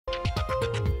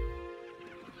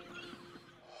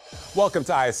Welcome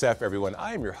to ISF, everyone.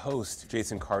 I am your host,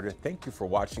 Jason Carter. Thank you for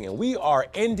watching. And we are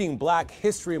ending Black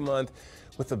History Month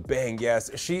with a bang. Yes,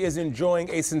 she is enjoying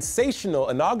a sensational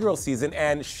inaugural season,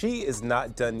 and she is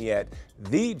not done yet.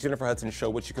 The Jennifer Hudson Show,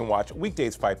 which you can watch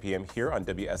weekdays 5 p.m. here on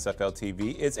WSFL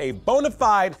TV, is a bona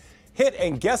fide hit.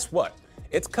 And guess what?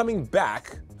 It's coming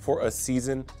back for a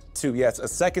season 2. Yes, a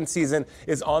second season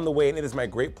is on the way, and it is my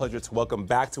great pleasure to welcome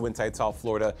back to Wichita,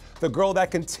 Florida, the girl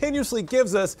that continuously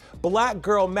gives us Black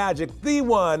girl magic, the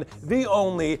one, the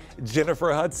only,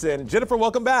 Jennifer Hudson. Jennifer,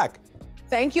 welcome back.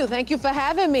 Thank you. Thank you for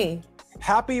having me.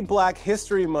 Happy Black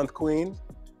History Month, Queen.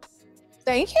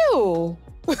 Thank you.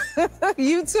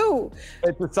 You too.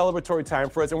 It's a celebratory time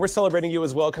for us, and we're celebrating you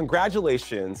as well.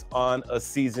 Congratulations on a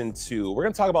season 2. We're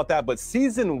going to talk about that, but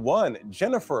season 1,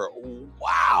 Jennifer,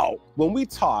 wow. When we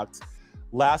talked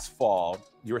last fall,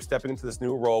 you were stepping into this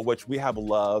new role, which we have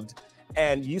loved,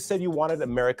 and you said you wanted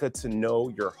America to know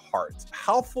your heart.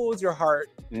 How full is your heart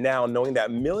now, knowing that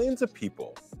millions of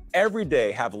people every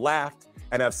day have laughed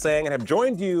and have sang and have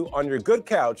joined you on your good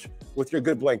couch with your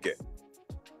good blanket?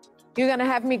 You're gonna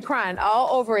have me crying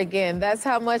all over again. That's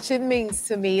how much it means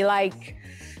to me. Like,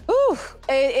 ooh,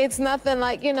 it's nothing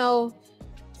like, you know,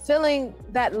 feeling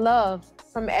that love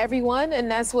from everyone.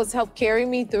 And that's what's helped carry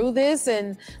me through this.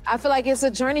 And I feel like it's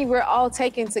a journey we're all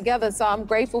taking together. So I'm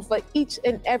grateful for each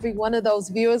and every one of those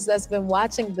viewers that's been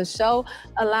watching the show,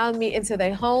 allowing me into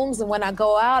their homes. And when I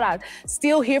go out, I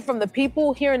still hear from the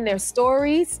people, hearing their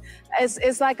stories.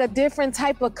 It's like a different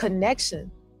type of connection,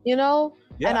 you know?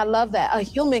 Yeah. And I love that, a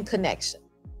human connection.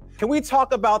 Can we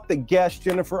talk about the guest,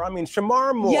 Jennifer? I mean,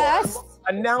 Shamar Moore, yes,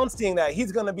 announcing that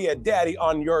he's going to be a daddy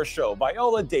on your show.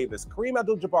 Viola Davis, Kareem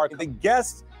Abdul-Jabbar, the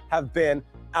guests have been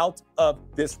out of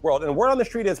this world. And word on the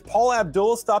street is Paula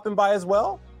Abdul stopping by as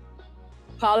well?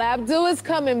 Paula Abdul is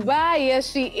coming by, yes,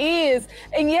 she is.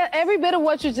 And yet, every bit of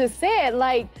what you just said,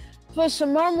 like, for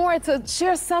Shamar Moore to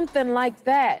share something like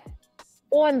that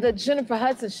on the Jennifer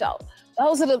Hudson Show,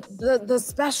 those are the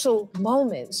special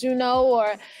moments, you know,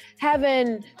 or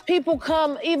having people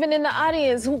come, even in the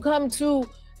audience, who come to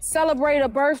celebrate a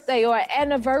birthday or an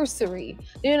anniversary.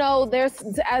 You know, there's,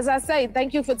 as I say,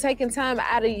 thank you for taking time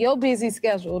out of your busy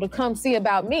schedule to come see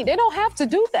about me. They don't have to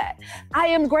do that. I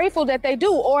am grateful that they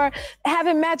do. Or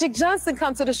having Magic Johnson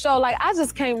come to the show, like, I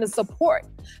just came to support,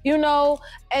 you know,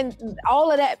 and all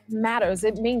of that matters.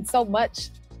 It means so much,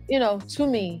 you know, to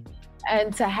me.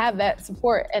 And to have that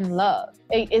support and love,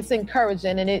 it's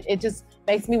encouraging, and it just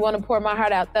makes me want to pour my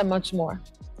heart out that much more.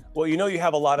 Well, you know, you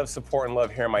have a lot of support and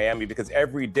love here in Miami, because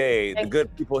every day the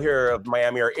good people here of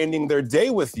Miami are ending their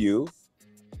day with you.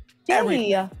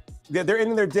 Yeah. They're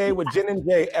ending their day with Jen and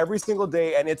Jay every single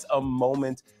day, and it's a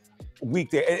moment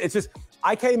weekday. It's just,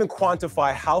 I can't even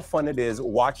quantify how fun it is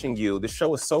watching you. The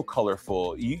show is so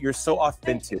colorful. You're so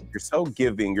authentic. You're so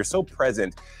giving. You're so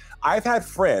present. I've had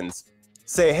friends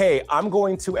say, hey, I'm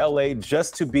going to LA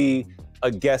just to be a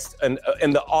guest in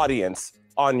the audience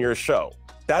on your show.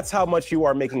 That's how much you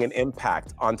are making an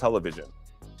impact on television.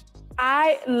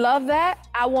 I love that.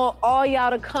 I want all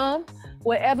y'all to come.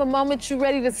 Whatever moment you're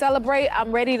ready to celebrate,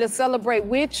 I'm ready to celebrate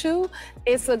with you.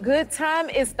 It's a good time.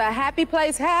 It's the happy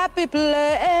place, happy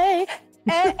place.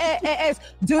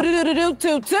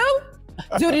 Do-do-do-do-do-do-do.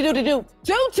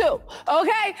 Do-do-do-do-do-do-do.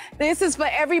 Okay? This is for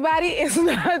everybody. It's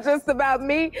not just about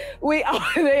me. They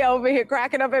over here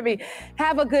cracking up at me.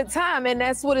 Have a good time, and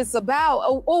that's what it's about.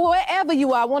 Or wherever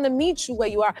you are, I want to meet you where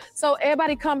you are. So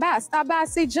everybody come by. Stop by,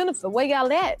 see Jennifer. Where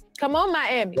y'all at? Come on,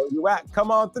 Miami. Where you at?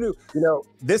 Come on through. You know,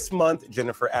 this month,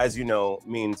 Jennifer, as you know,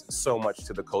 means so much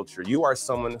to the culture. You are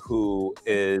someone who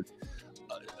is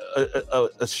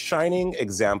a shining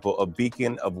example, a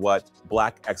beacon of what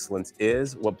Black excellence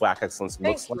is, what Black excellence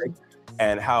looks like,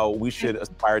 and how we should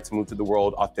aspire to move through the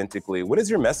world authentically. What is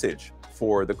your message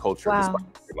for the culture this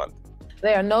month?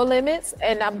 There are no limits,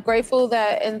 and I'm grateful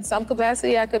that in some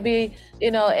capacity I could be,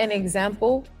 you know, an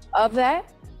example of that.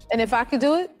 And if I could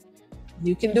do it,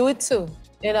 you can do it too,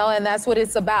 you know, and that's what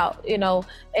it's about, you know,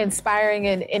 inspiring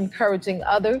and encouraging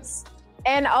others.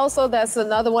 And also, that's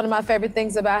another one of my favorite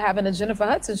things about having a Jennifer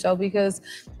Hudson Show, because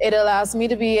it allows me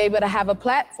to be able to have a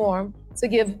platform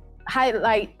to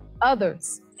highlight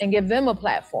others and give them a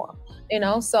platform, you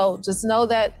know? So just know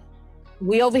that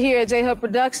we over here at J Hud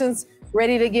Productions,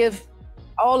 ready to give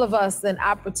all of us an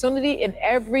opportunity, and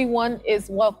everyone is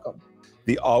welcome.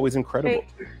 The always incredible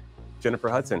Jennifer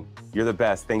Hudson, you're the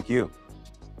best. Thank you.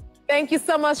 Thank you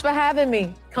so much for having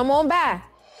me. Come on by.